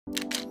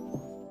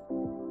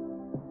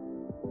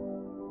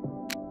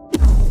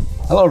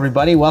Hello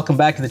everybody, welcome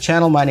back to the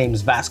channel. My name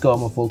is Vasco,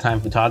 I'm a full-time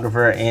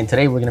photographer, and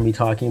today we're going to be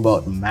talking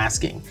about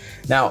masking.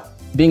 Now,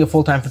 being a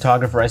full-time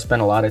photographer, I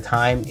spend a lot of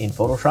time in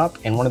Photoshop,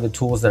 and one of the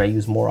tools that I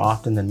use more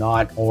often than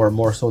not, or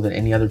more so than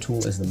any other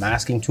tool, is the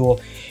masking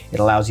tool. It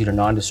allows you to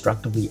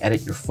non-destructively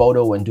edit your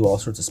photo and do all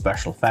sorts of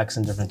special effects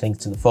and different things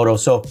to the photo.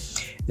 So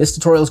this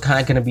tutorial is kind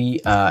of going to be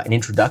an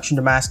introduction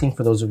to masking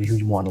for those of you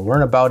who want to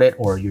learn about it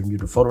or you're new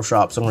to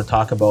Photoshop. So I'm going to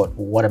talk about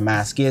what a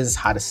mask is,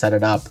 how to set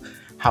it up,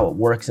 how it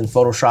works in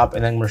Photoshop,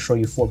 and then I'm going to show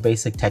you 4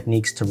 basic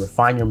techniques to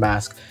refine your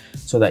mask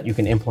so that you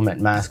can implement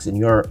masks in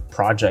your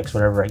projects,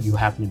 whatever you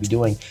happen to be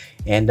doing.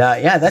 And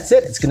yeah, that's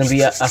it. It's going to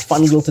be a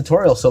fun little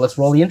tutorial. So let's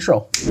roll the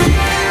intro.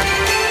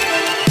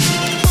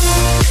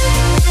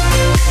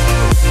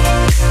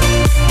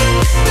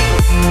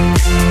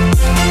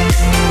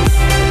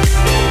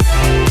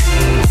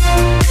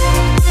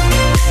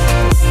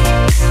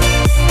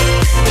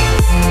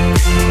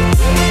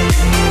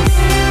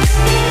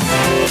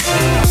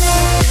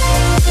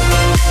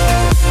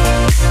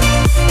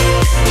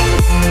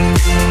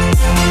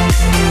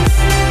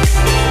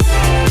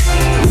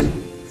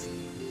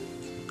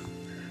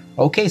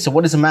 Okay, so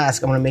what is a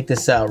mask? I'm gonna make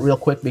this real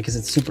quick because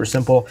it's super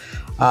simple.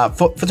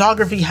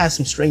 Photography has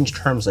some strange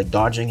terms like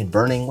dodging and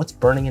burning. What's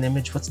burning an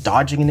image? What's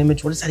dodging an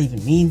image? What does that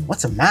even mean?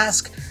 What's a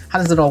mask? How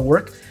does it all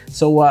work?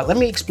 So let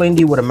me explain to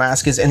you what a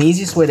mask is, and the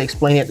easiest way to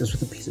explain it is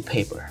with a piece of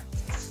paper.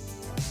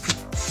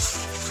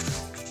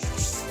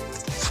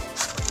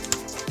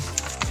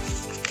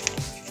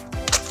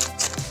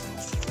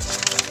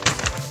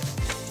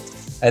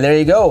 And there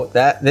you go.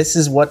 This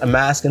is what a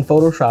mask in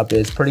Photoshop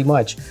is, pretty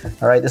much.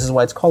 All right, this is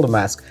why it's called a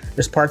mask.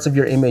 There's parts of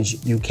your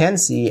image you can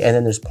see, and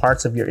then there's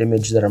parts of your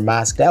image that are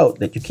masked out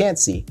that you can't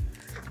see.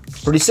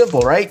 Pretty simple,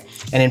 right?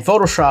 And in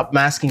Photoshop,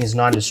 masking is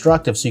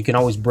non-destructive, so you can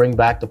always bring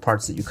back the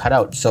parts that you cut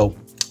out. So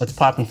let's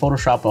pop in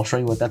Photoshop. I'll show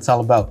you what that's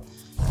all about.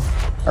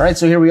 All right,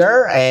 so here we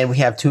are, and we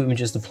have 2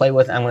 images to play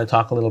with. I'm going to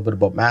talk a little bit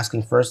about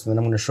masking first, and then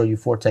I'm going to show you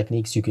 4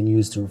 techniques you can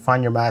use to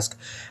refine your mask.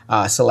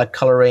 Select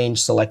color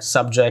range, select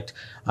subject,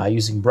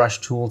 using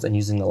brush tools, and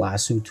using the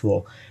lasso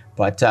tool.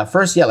 But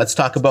first, yeah, let's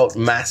talk about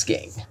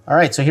masking. All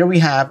right, so here we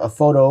have a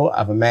photo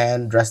of a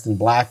man dressed in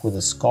black with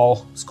a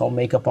skull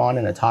makeup on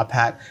and a top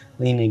hat,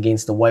 leaning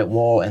against the white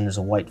wall, and there's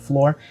a white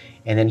floor.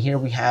 And then here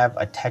we have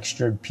a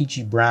textured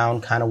peachy brown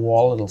kind of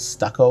wall, a little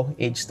stucco,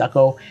 aged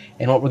stucco.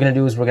 And what we're gonna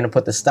do is we're gonna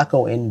put the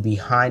stucco in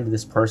behind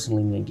this person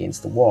leaning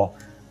against the wall.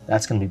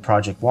 That's gonna be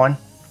project 1.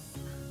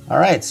 All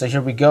right, so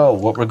here we go.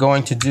 What we're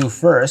going to do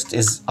first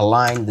is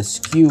align the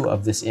skew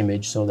of this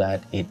image so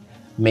that it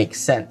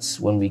makes sense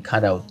when we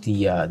cut out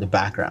the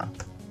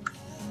background.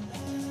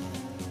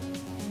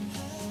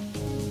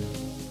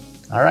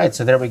 All right,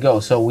 so there we go.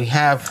 So we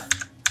have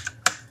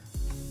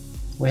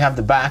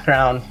the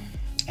background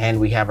and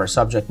we have our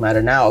subject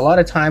matter. Now, a lot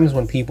of times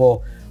when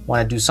people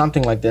want to do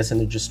something like this and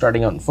they're just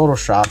starting out in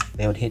Photoshop,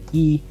 they would hit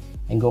E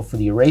and go for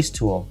the erase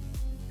tool.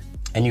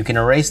 And you can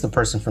erase the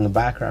person from the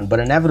background, but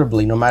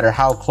inevitably, no matter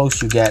how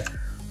close you get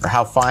or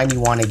how fine you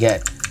want to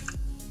get,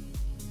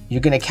 you're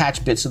going to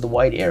catch bits of the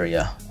white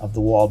area of the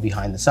wall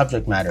behind the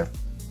subject matter.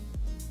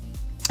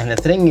 And the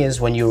thing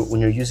is, when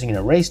you're using an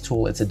erase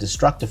tool, it's a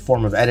destructive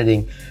form of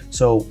editing.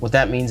 So what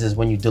that means is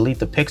when you delete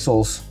the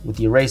pixels with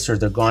the eraser,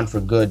 they're gone for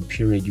good,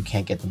 period. You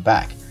can't get them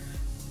back.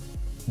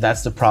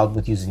 That's the problem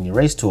with using the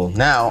erase tool.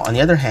 Now, on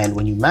the other hand,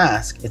 when you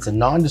mask, it's a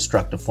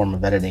non-destructive form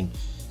of editing.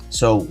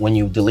 So when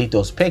you delete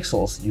those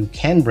pixels, you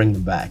can bring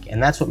them back.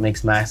 And that's what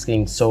makes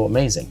masking so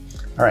amazing.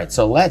 All right,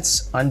 so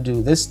let's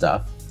undo this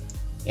stuff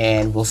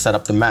and we'll set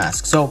up the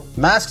mask. So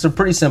masks are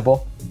pretty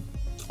simple.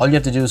 All you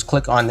have to do is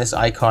click on this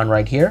icon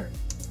right here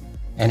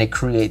and it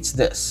creates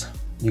this.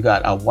 You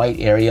got a white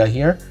area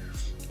here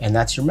and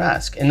that's your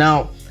mask. And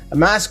now a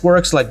mask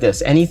works like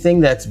this. Anything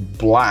that's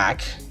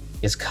black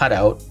is cut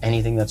out.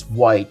 Anything that's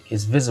white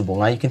is visible.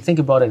 Now you can think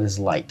about it as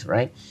light,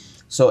 right?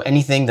 So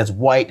anything that's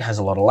white has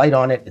a lot of light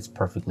on it, it's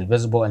perfectly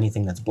visible.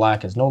 Anything that's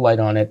black has no light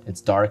on it,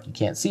 it's dark, you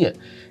can't see it.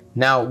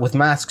 Now with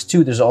masks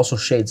too, there's also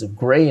shades of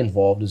gray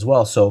involved as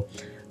well. So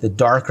the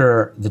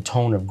darker the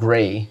tone of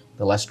gray,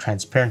 the less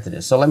transparent it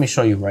is. So let me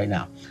show you right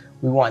now.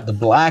 We want the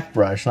black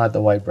brush, not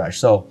the white brush.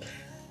 So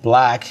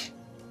black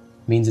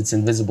means it's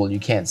invisible, you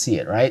can't see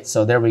it, right?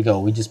 So there we go,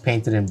 we just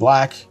painted in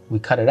black, we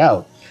cut it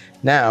out.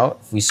 Now,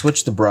 if we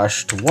switch the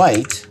brush to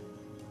white,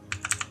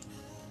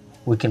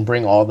 we can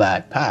bring all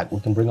that back.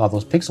 We can bring all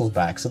those pixels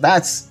back. So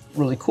that's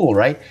really cool,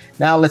 right?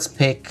 Now let's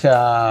pick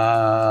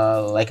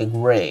like a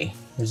gray.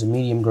 There's a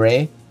medium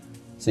gray.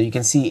 So you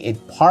can see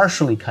it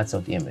partially cuts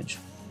out the image.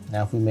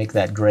 Now if we make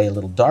that gray a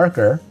little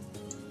darker,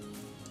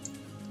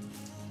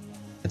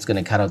 it's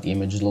gonna cut out the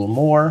image a little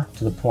more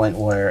to the point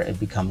where it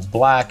becomes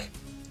black.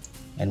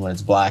 And when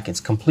it's black,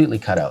 it's completely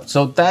cut out.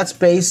 So that's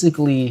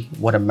basically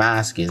what a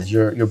mask is.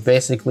 You're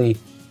basically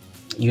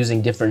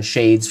using different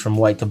shades from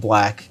white to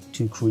black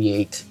to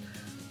create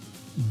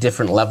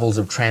different levels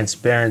of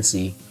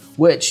transparency,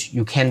 which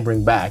you can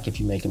bring back if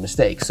you make a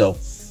mistake. So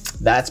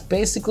that's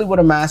basically what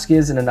a mask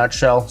is in a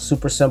nutshell.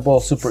 Super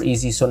simple, super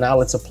easy. So now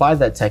let's apply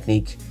that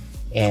technique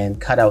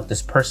and cut out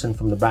this person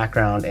from the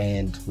background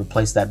and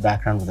replace that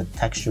background with a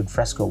textured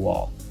fresco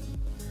wall.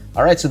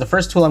 All right, so the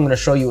first tool I'm going to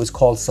show you is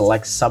called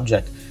Select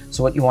Subject.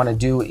 So what you want to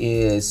do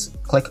is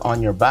click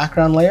on your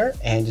background layer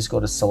and just go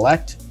to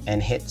Select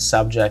and hit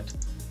Subject.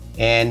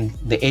 And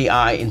the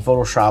AI in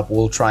Photoshop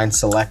will try and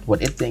select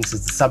what it thinks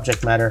is the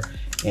subject matter.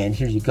 And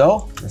here you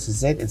go. This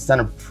is it. It's done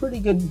a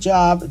pretty good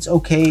job. It's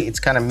okay. It's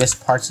kind of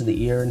missed parts of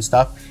the ear and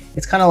stuff.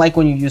 It's kind of like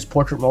when you use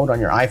portrait mode on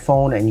your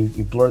iPhone and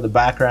you blur the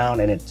background,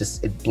 and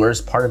it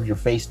blurs part of your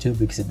face too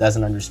because it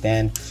doesn't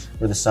understand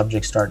where the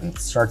subject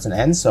starts and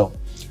ends. So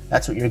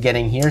that's what you're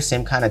getting here.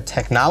 Same kind of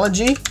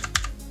technology.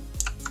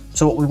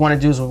 So what we want to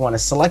do is we want to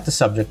select the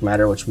subject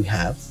matter, which we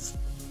have.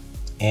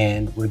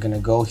 And we're going to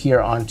go here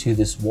onto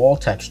this wall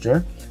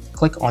texture,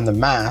 click on the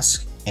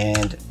mask,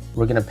 and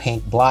we're going to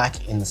paint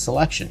black in the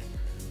selection.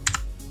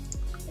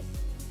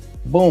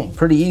 Boom,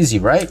 pretty easy,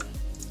 right?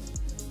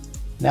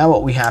 Now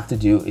what we have to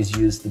do is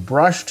use the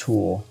brush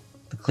tool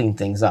to clean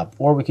things up,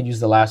 or we could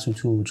use the lasso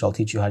tool, which I'll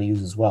teach you how to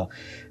use as well.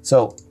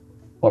 So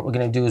what we're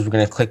going to do is we're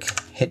going to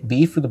hit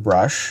B for the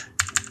brush,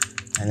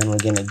 and then we're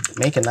going to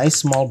make a nice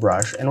small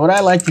brush. And what I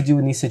like to do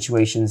in these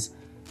situations,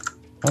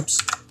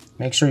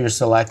 make sure you're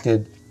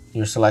selected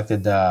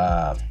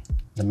the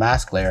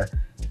mask layer,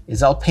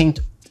 is I'll paint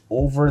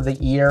over the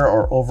ear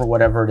or over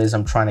whatever it is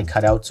I'm trying to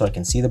cut out so I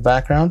can see the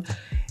background.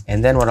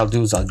 And then what I'll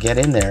do is I'll get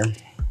in there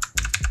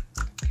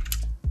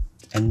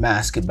and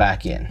mask it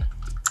back in.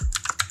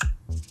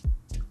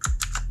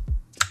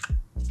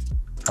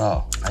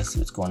 Oh, I see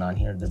what's going on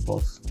here. They're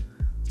both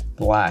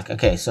black.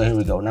 Okay, so here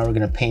we go. Now we're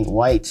gonna paint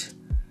white.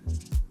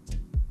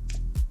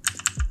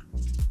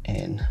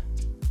 And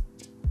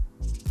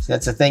so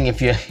that's the thing,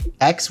 if you,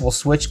 X will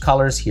switch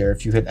colors here.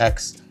 If you hit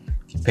X,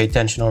 if you pay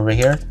attention over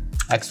here,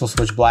 X will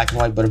switch black and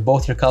white, but if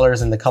both your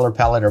colors in the color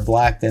palette are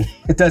black, then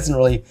it doesn't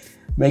really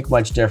make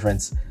much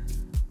difference.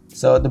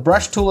 So the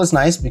brush tool is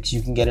nice because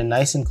you can get it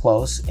nice and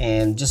close.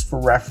 And just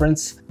for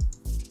reference,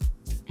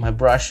 my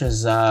brush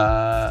is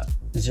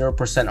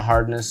 0%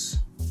 hardness,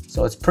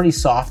 so it's pretty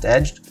soft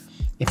edged.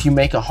 If you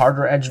make a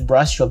harder edged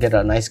brush, you'll get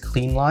a nice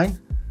clean line.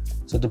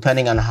 So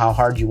depending on how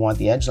hard you want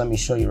the edge, let me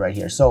show you right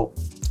here. So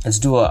let's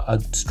do a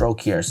stroke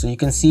here. So you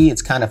can see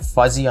it's kind of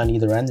fuzzy on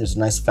either end. There's a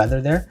nice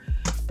feather there.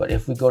 But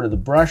if we go to the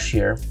brush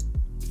here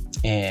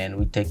and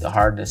we take the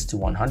hardness to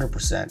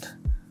 100%,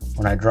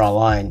 when I draw a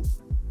line,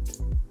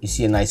 you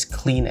see a nice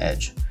clean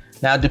edge.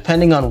 Now,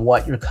 depending on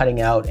what you're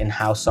cutting out and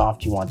how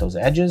soft you want those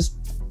edges,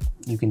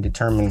 you can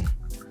determine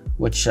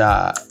what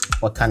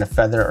kind of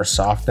feather or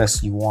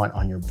softness you want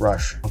on your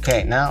brush.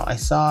 Okay, now I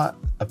saw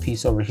a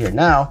piece over here.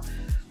 Now,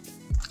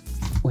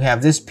 we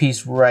have this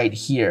piece right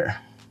here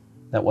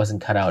that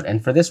wasn't cut out.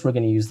 And for this, we're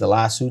gonna use the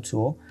lasso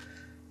tool.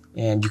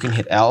 And you can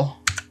hit L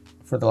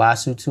for the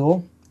lasso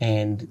tool.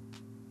 And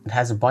it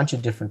has a bunch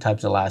of different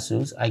types of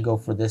lassos. I go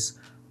for this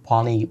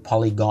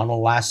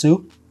polygonal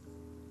lasso.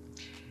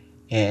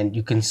 And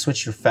you can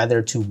switch your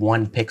feather to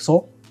 1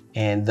 pixel.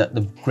 And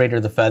the greater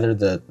the feather,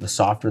 the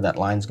softer that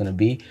line's gonna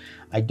be.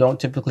 I don't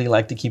typically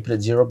like to keep it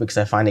at 0 because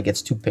I find it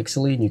gets too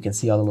pixely and you can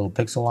see all the little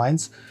pixel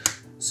lines.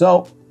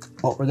 So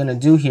what we're gonna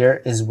do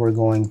here is we're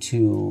going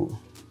to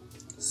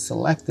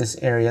select this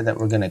area that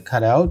we're gonna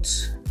cut out,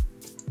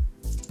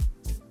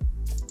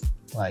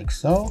 like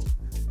so.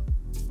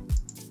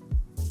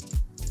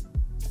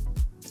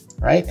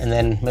 Right, and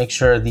then make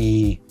sure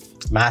the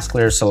mask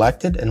layer is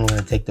selected, and we're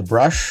gonna take the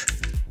brush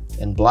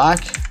in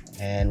black,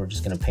 and we're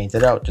just gonna paint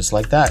it out just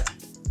like that.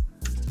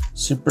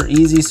 Super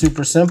easy,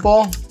 super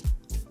simple.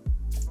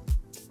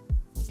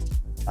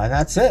 And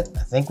that's it.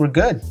 I think we're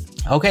good.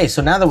 Okay,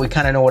 so now that we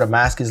kind of know what a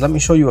mask is, let me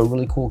show you a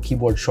really cool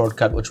keyboard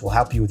shortcut which will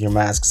help you with your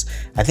masks.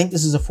 I think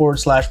this is a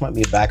 /, might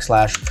be a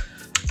backslash.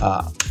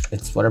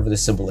 It's whatever the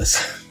symbol is.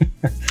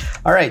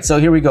 All right, so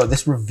here we go.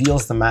 This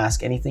reveals the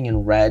mask. Anything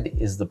in red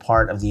is the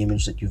part of the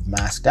image that you've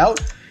masked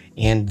out.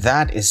 And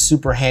that is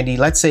super handy.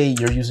 Let's say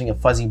you're using a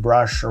fuzzy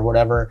brush or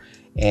whatever,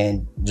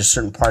 and just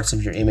certain parts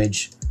of your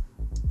image,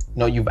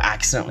 you've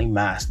accidentally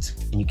masked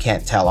and you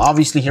can't tell.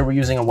 Obviously here we're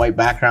using a white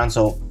background,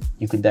 so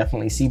you can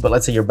definitely see, but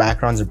let's say your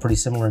backgrounds are pretty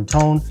similar in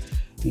tone.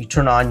 You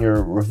turn on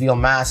your reveal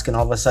mask and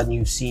all of a sudden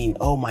you've seen,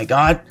 oh my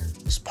God,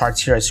 this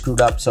part's here I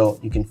screwed up, so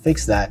you can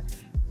fix that.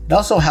 It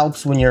also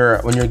helps when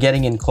you're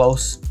getting in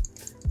close.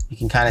 You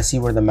can kind of see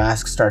where the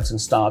mask starts and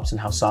stops and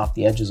how soft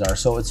the edges are.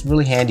 So it's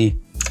really handy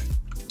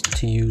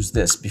to use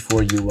this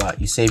before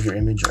you save your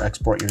image or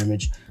export your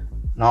image.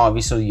 Now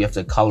obviously you have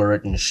to color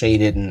it and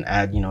shade it and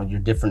add your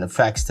different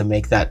effects to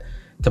make that,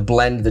 to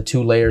blend the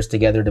two layers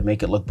together to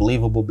make it look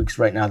believable, because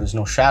right now there's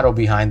no shadow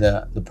behind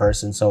the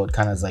person, so it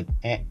kind of is like,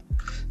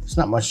 there's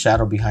not much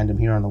shadow behind him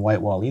here on the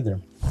white wall either.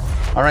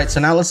 All right, so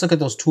now let's look at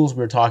those tools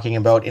we were talking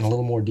about in a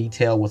little more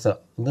detail with a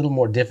little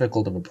more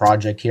difficult of a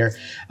project here.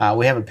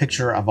 We have a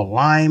picture of a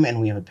lime, and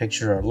we have a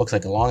picture, it looks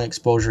like a long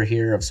exposure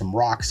here of some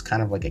rocks,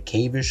 kind of like a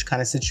cave-ish kind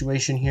of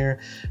situation here.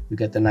 We've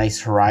got the nice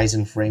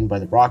horizon framed by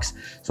the rocks.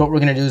 So what we're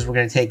gonna do is we're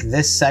gonna take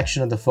this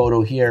section of the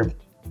photo here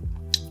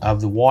of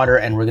the water,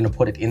 and we're gonna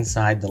put it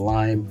inside the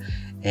lime,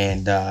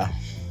 and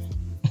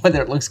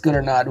Whether it looks good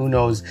or not, who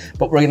knows?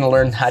 But we're gonna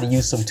learn how to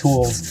use some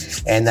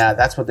tools, and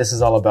that's what this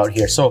is all about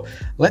here. So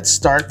let's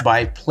start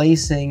by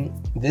placing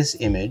this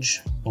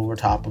image over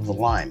top of the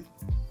lime.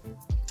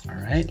 All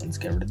right, let's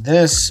get rid of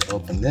this,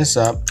 open this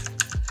up.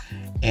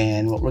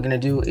 And what we're gonna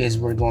do is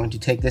we're going to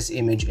take this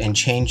image and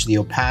change the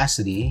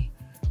opacity.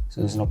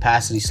 So there's an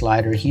opacity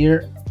slider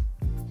here.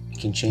 We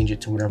can change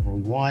it to whatever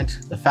we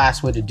want. The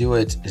fast way to do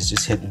it is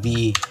just hit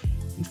V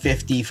and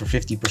 50 for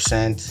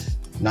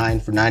 50%, 9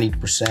 for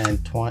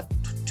 90%,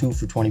 2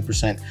 for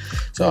 20%.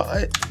 So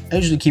I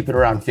usually keep it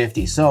around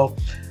 50. So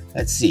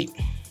let's see.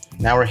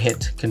 Now we're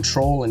hit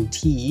Control and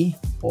T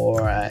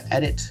for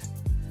edit,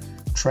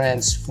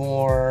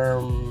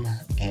 transform,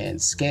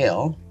 and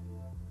scale.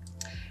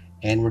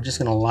 And we're just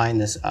gonna line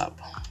this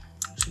up.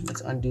 So let's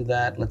undo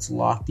that. Let's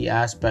lock the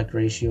aspect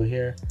ratio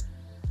here.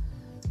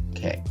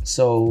 Okay,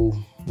 so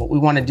what we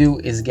wanna do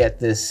is get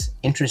this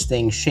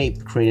interesting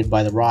shape created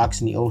by the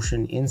rocks in the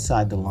ocean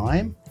inside the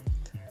lime.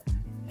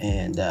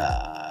 And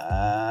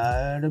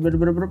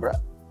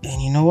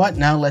you know what?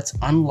 Now let's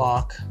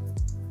unlock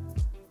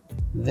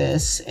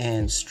this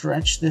and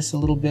stretch this a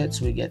little bit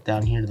so we get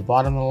down here to the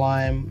bottom of the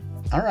lime.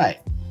 All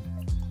right,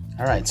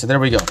 so there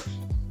we go.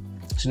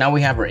 So now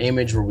we have our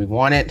image where we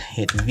want it,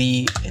 hit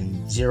V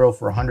and 0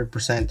 for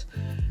 100%.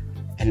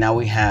 And now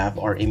we have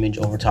our image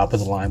over top of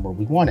the lime where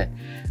we want it.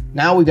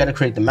 Now we got to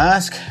create the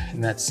mask,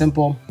 and that's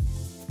simple.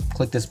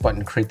 Click this button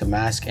to create the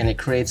mask, and it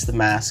creates the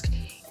mask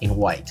in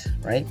white,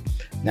 right?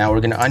 Now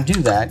we're going to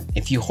undo that.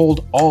 If you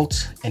hold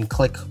Alt and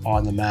click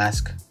on the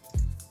mask,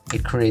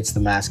 it creates the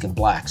mask in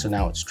black. So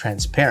now it's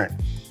transparent.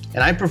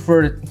 And I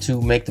prefer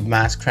to make the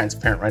mask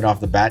transparent right off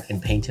the bat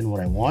and paint in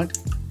what I want.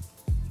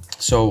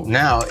 So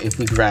now if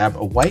we grab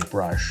a white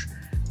brush,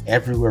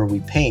 everywhere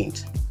we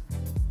paint,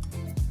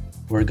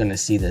 we're gonna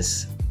see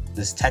this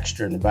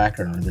texture in the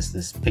background, or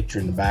this picture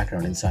in the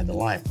background inside the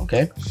lime,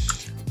 okay?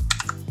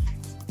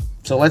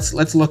 So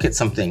let's look at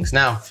some things.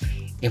 Now,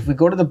 if we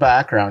go to the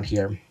background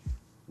here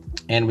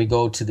and we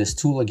go to this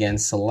tool again,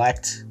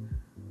 select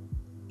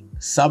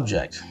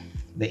subject,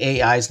 the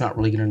AI is not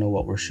really gonna know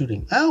what we're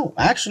shooting. Oh,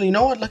 actually, you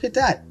know what? Look at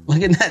that.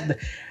 Look at that.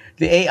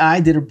 The AI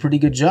did a pretty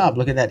good job.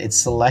 Look at that. It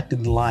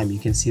selected the lime. You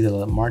can see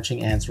the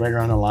marching ants right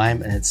around the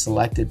lime, and it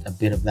selected a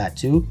bit of that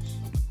too.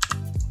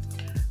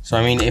 So,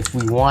 I mean, if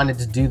we wanted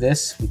to do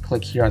this, we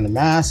click here on the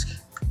mask,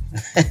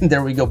 and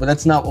there we go. But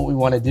that's not what we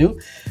want to do.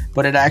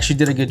 But it actually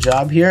did a good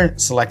job here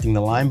selecting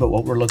the lime, but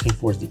what we're looking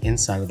for is the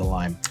inside of the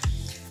lime.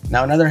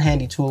 Now, another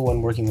handy tool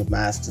when working with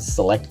masks is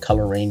select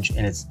color range,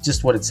 and it's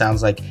just what it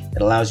sounds like.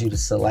 It allows you to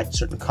select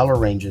certain color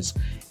ranges,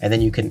 and then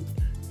you can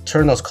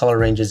turn those color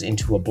ranges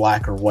into a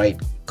black or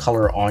white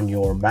color on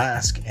your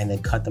mask and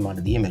then cut them out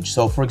of the image.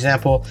 So for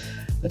example,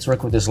 let's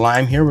work with this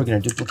lime here. We're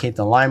going to duplicate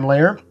the lime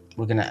layer.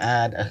 We're going to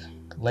add a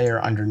layer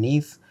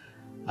underneath.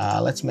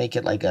 Let's make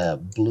it like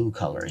a blue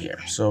color here.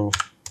 So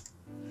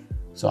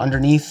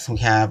underneath we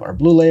have our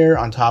blue layer.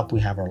 On top we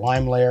have our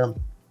lime layer.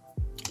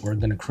 We're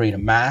going to create a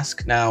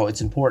mask. Now it's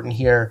important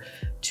here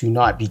to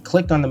not be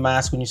clicked on the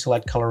mask when you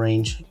select color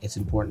range. It's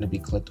important to be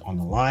clicked on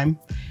the lime.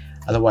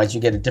 Otherwise you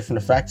get a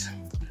different effect.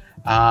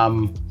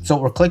 So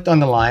we're clicked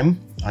on the lime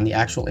on the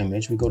actual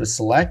image. We go to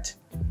select,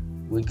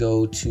 we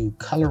go to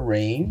color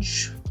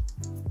range,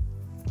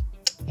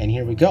 and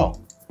here we go.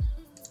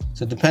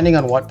 So depending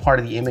on what part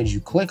of the image you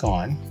click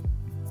on,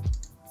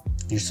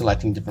 you're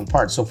selecting different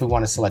parts. So if we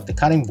want to select the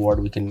cutting board,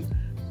 we can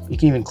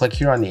even click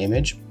here on the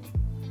image,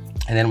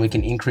 and then we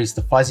can increase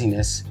the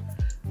fuzziness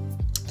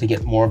to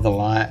get more of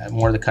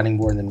the cutting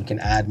board, and then we can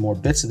add more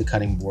bits of the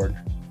cutting board.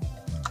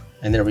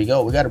 And there we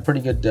go. We got a pretty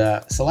good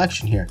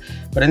selection here.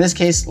 But in this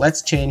case,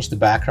 let's change the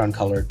background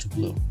color to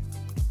blue.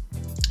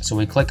 So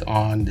we click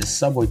on this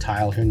subway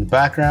tile here in the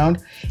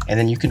background, and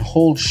then you can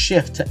hold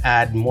Shift to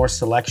add more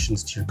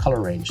selections to your color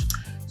range.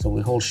 So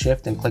we hold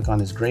Shift and click on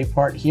this gray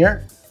part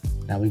here.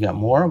 Now we got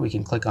more. We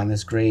can click on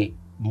this gray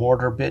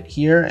mortar bit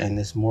here and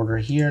this mortar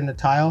here in the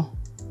tile.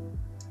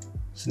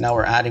 So now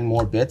we're adding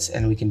more bits,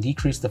 and we can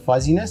decrease the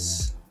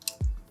fuzziness.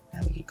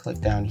 And we can click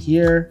down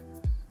here.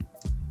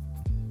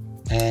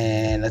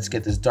 And let's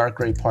get this dark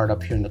gray part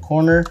up here in the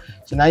corner.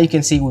 So now you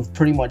can see we've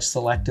pretty much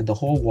selected the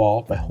whole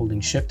wall by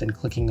holding Shift and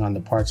clicking on the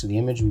parts of the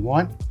image we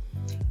want.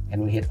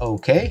 And we hit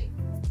OK.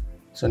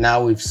 So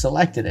now we've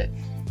selected it.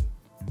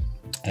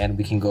 And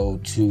we can go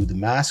to the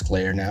mask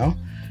layer now.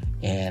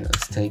 And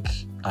let's take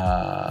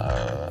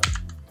a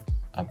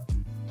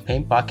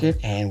paint bucket,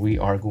 and we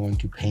are going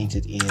to paint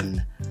it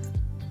in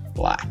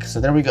black.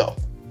 So there we go.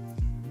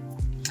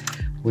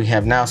 We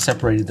have now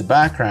separated the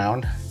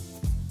background,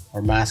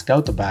 or masked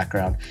out the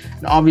background.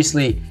 And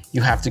obviously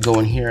you have to go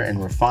in here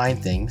and refine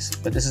things,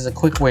 but this is a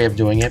quick way of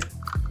doing it.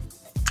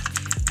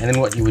 And then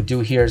what you would do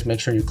here is make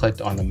sure you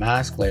clicked on the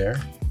mask layer,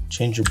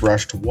 change your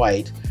brush to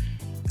white,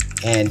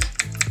 and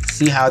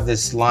see how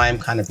this lime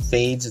kind of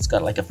fades. It's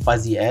got like a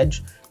fuzzy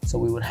edge. So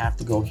we would have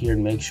to go here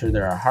and make sure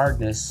that our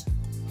hardness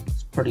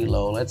is pretty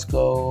low. Let's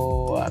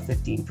go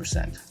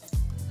 15%.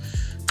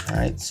 All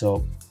right,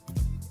 so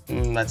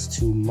that's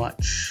too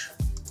much.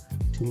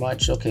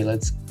 Okay,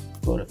 let's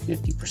go to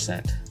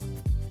 50%.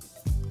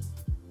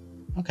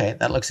 Okay,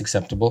 that looks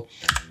acceptable.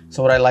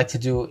 So what I like to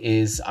do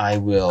is I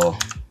will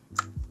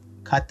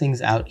cut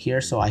things out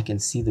here so I can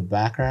see the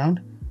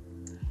background.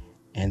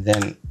 And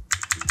then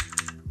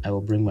I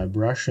will bring my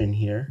brush in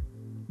here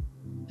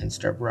and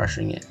start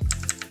brushing it.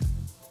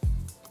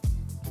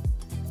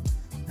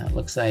 Now it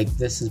looks like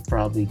this is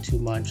probably too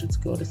much. Let's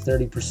go to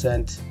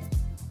 30%.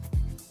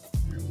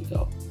 There we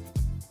go.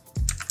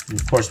 And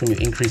of course, when you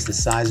increase the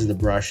size of the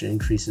brush, it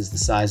increases the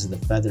size of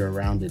the feather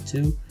around it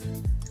too.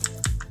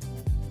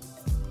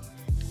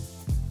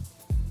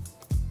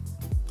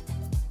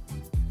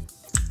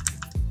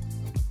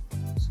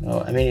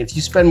 So, I mean, if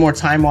you spend more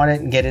time on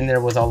it and get in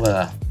there with all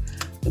the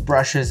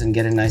brushes and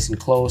get it nice and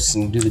close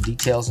and do the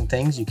details and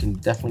things, you can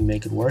definitely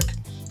make it work.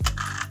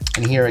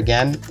 And here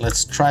again,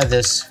 let's try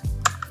this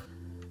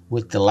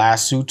with the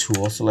lasso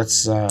tool. So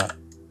let's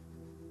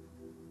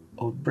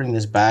we'll bring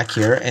this back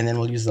here, and then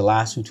we'll use the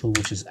lasso tool,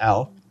 which is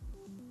L.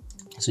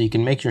 So you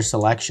can make your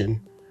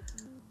selection.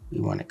 We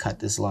want to cut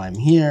this line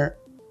here,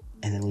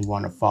 and then we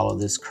want to follow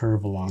this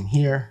curve along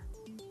here.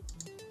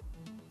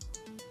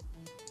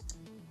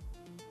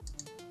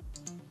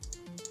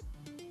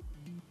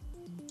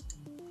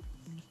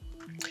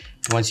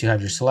 Once you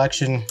have your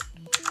selection,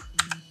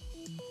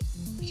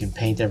 you can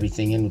paint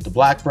everything in with the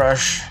black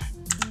brush,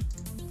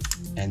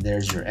 and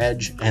there's your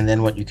edge. And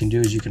then what you can do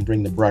is you can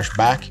bring the brush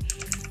back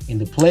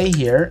into play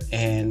here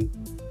and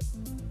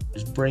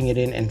just bring it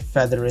in and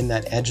feather in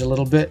that edge a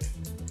little bit,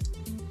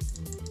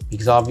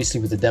 because obviously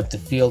with the depth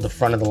of field, the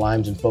front of the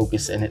line's in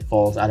focus and it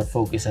falls out of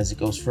focus as it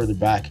goes further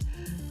back.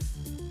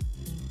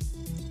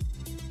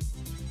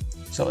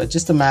 So it's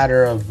just a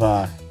matter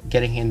of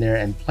getting in there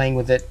and playing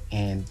with it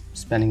and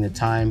spending the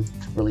time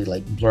to really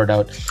like blur it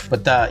out.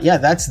 But yeah,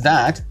 that's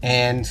that.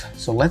 And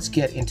so let's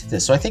get into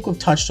this. So I think we've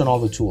touched on all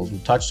the tools.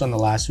 We've touched on the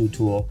lasso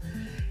tool.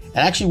 And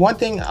actually one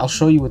thing I'll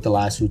show you with the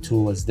lasso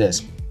tool is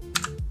this.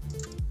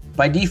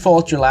 By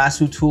default, your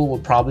lasso tool will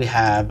probably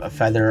have a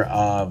feather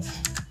of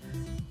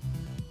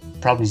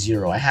probably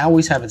 0. I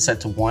always have it set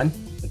to 1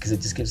 because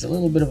it just gives a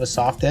little bit of a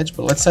soft edge,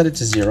 but let's set it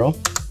to 0.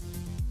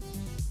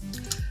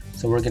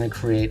 So we're gonna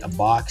create a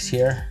box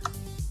here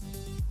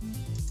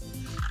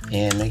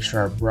and make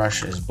sure our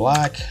brush is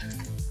black,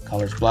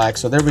 color's black.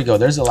 So there we go,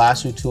 there's a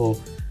lasso tool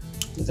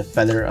with a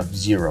feather of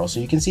 0. So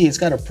you can see it's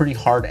got a pretty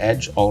hard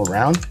edge all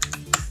around.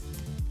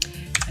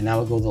 And now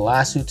we'll go to the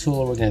lasso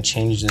tool, we're gonna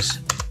change this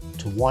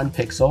to 1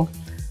 pixel,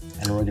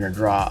 and we're gonna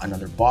draw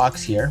another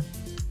box here.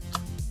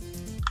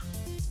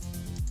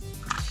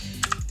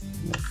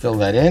 Fill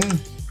that in.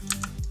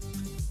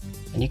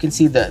 And you can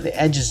see the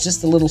edge is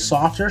just a little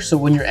softer. So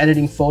when you're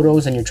editing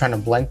photos and you're trying to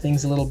blend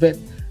things a little bit,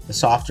 the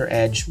softer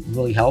edge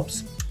really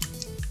helps.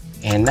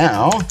 And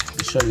now,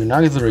 to show you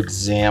another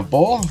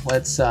example,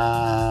 let's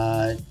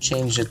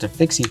change it to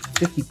 50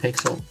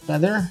 pixel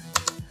feather.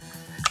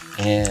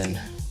 And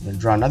I'm gonna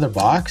draw another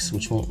box,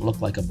 which won't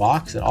look like a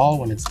box at all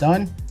when it's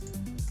done.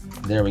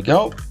 There we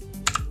go.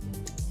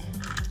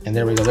 And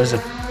there we go, there's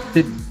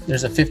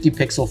a 50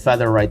 pixel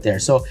feather right there.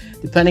 So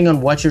depending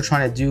on what you're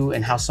trying to do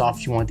and how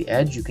soft you want the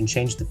edge, you can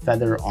change the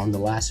feather on the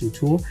lasso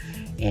tool,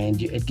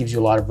 and it gives you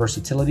a lot of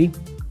versatility.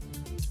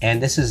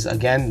 And this is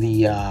again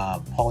the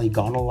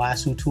polygonal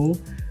lasso tool.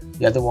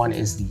 The other one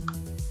is the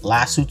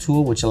lasso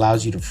tool, which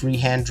allows you to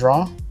freehand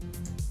draw.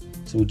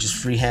 So we just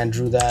freehand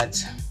drew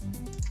that.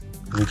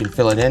 We can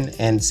fill it in,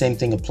 and same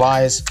thing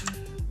applies.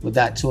 With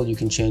that tool, you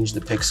can change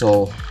the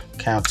pixel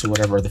count to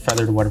whatever, the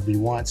feather to whatever you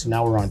want. So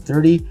now we're on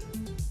 30.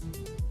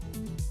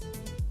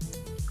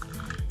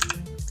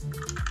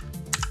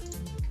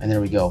 And there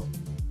we go.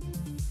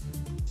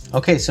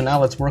 Okay, so now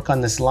let's work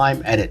on this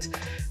lime edit.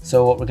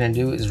 So what we're gonna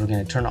do is we're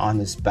gonna turn on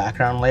this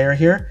background layer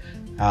here,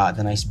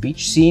 the nice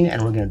beach scene,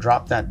 and we're gonna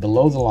drop that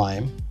below the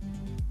lime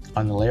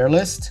on the layer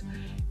list.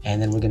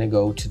 And then we're gonna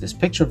go to this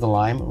picture of the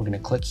lime. We're gonna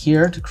click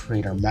here to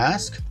create our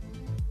mask.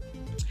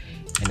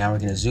 And now we're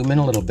gonna zoom in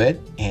a little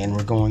bit, and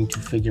we're going to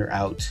figure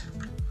out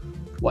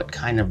what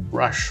kind of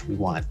brush we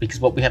want. Because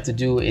what we have to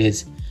do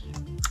is,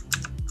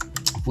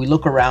 if we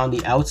look around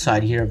the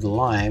outside here of the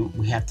lime,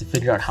 we have to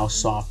figure out how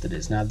soft it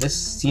is. Now this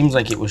seems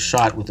like it was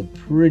shot with a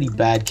pretty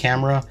bad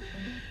camera.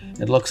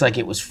 It looks like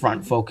it was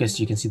front focused.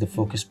 You can see the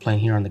focus plane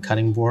here on the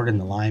cutting board, and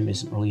the lime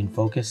isn't really in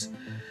focus.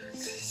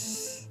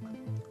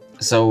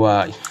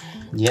 So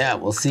yeah,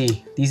 we'll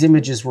see. These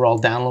images were all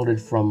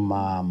downloaded from,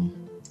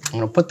 I'm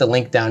gonna put the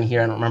link down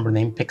here. I don't remember the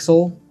name,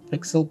 Pexel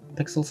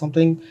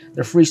something.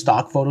 They're free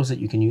stock photos that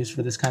you can use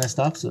for this kind of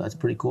stuff. So that's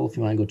pretty cool if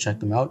you wanna go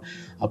check them out.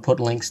 I'll put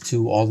links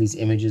to all these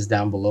images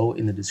down below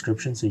in the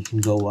description, so you can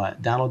go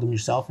download them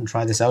yourself and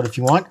try this out if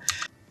you want.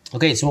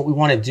 Okay, so what we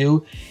wanna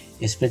do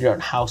is figure out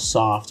how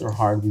soft or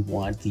hard we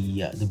want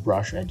the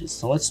brush edges.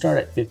 So let's start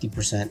at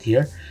 50%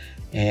 here.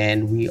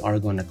 And we are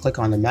gonna click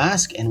on the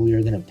mask, and we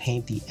are gonna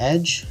paint the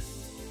edge.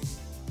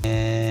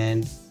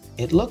 And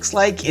it looks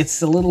like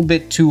it's a little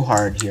bit too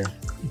hard here.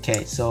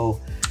 Okay, so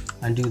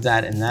undo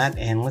that and that,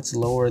 and let's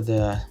lower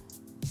the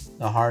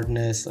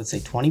hardness, let's say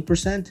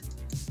 20%.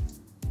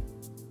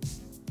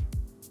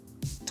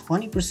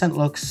 20%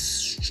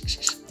 looks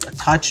a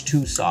touch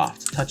too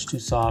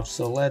soft,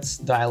 So let's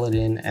dial it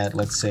in at,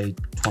 let's say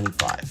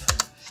 25.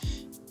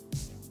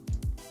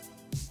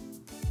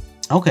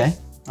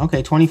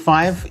 Okay,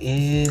 25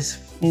 is,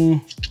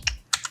 you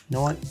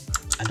know what?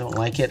 I don't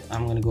like it.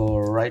 I'm gonna go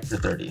right for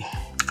 30.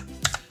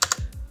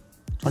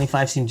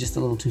 25 seems just a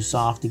little too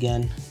soft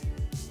again.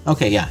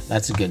 Okay, yeah,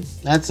 that's a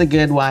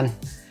good one.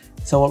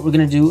 So what we're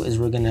gonna do is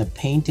we're gonna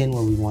paint in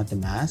where we want the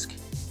mask.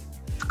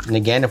 And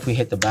again, if we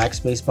hit the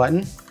backspace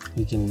button,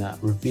 we can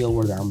reveal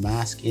where our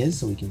mask is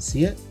so we can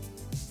see it.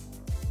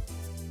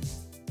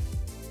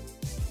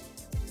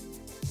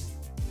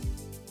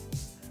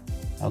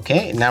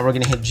 Okay, now we're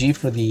gonna hit G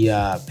for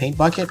the paint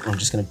bucket. I'm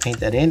just gonna paint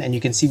that in, and you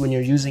can see when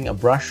you're using a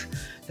brush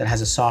that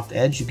has a soft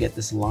edge, you get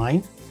this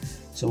line.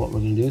 So what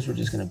we're gonna do is we're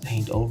just gonna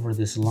paint over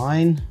this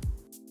line.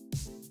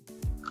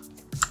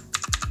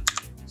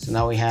 So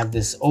now we have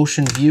this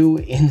ocean view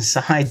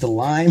inside the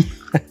lime.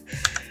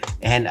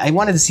 And I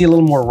wanted to see a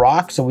little more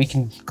rock, so we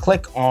can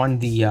click on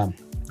the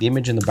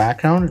image in the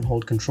background and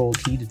hold Control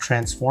T to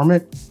transform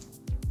it.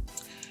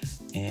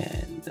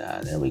 And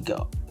there we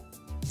go.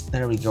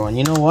 There we go. And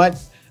you know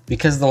what?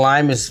 Because the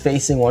lime is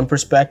facing one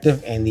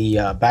perspective and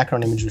the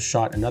background image was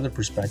shot another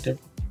perspective,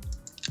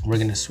 we're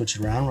gonna switch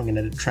it around. We're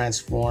gonna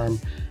transform,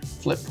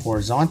 flip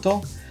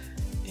horizontal,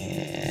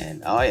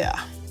 and oh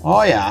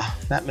yeah,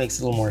 that makes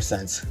a little more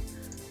sense.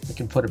 We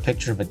can put a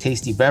picture of a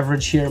tasty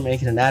beverage here,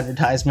 make it an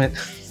advertisement.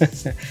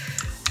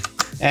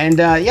 And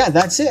yeah,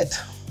 that's it.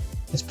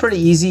 It's pretty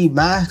easy.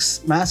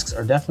 Masks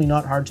are definitely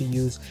not hard to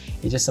use.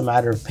 It's just a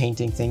matter of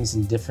painting things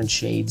in different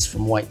shades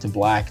from white to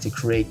black to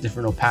create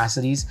different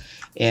opacities.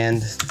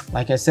 And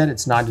like I said,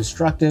 it's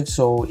non-destructive.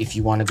 So if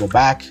you want to go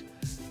back,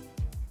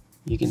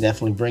 you can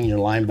definitely bring your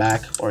lime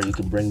back, or you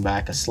can bring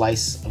back a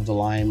slice of the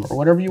lime or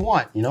whatever you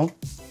want, you know?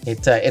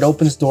 It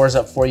opens doors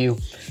up for you.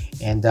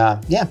 And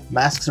yeah,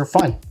 masks are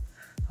fun.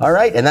 All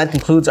right, and that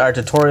concludes our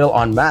tutorial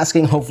on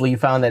masking. Hopefully you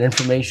found that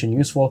information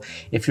useful.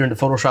 If you're into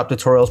Photoshop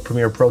tutorials,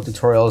 Premiere Pro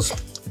tutorials,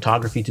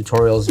 photography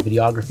tutorials,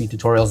 videography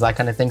tutorials, that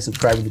kind of thing,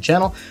 subscribe to the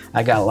channel.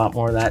 I got a lot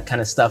more of that kind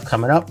of stuff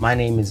coming up. My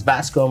name is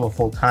Vasco. I'm a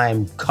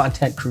full-time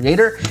content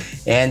creator.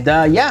 And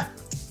yeah,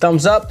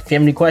 thumbs up. If you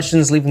have any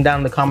questions, leave them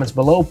down in the comments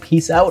below.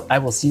 Peace out. I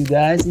will see you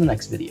guys in the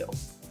next video.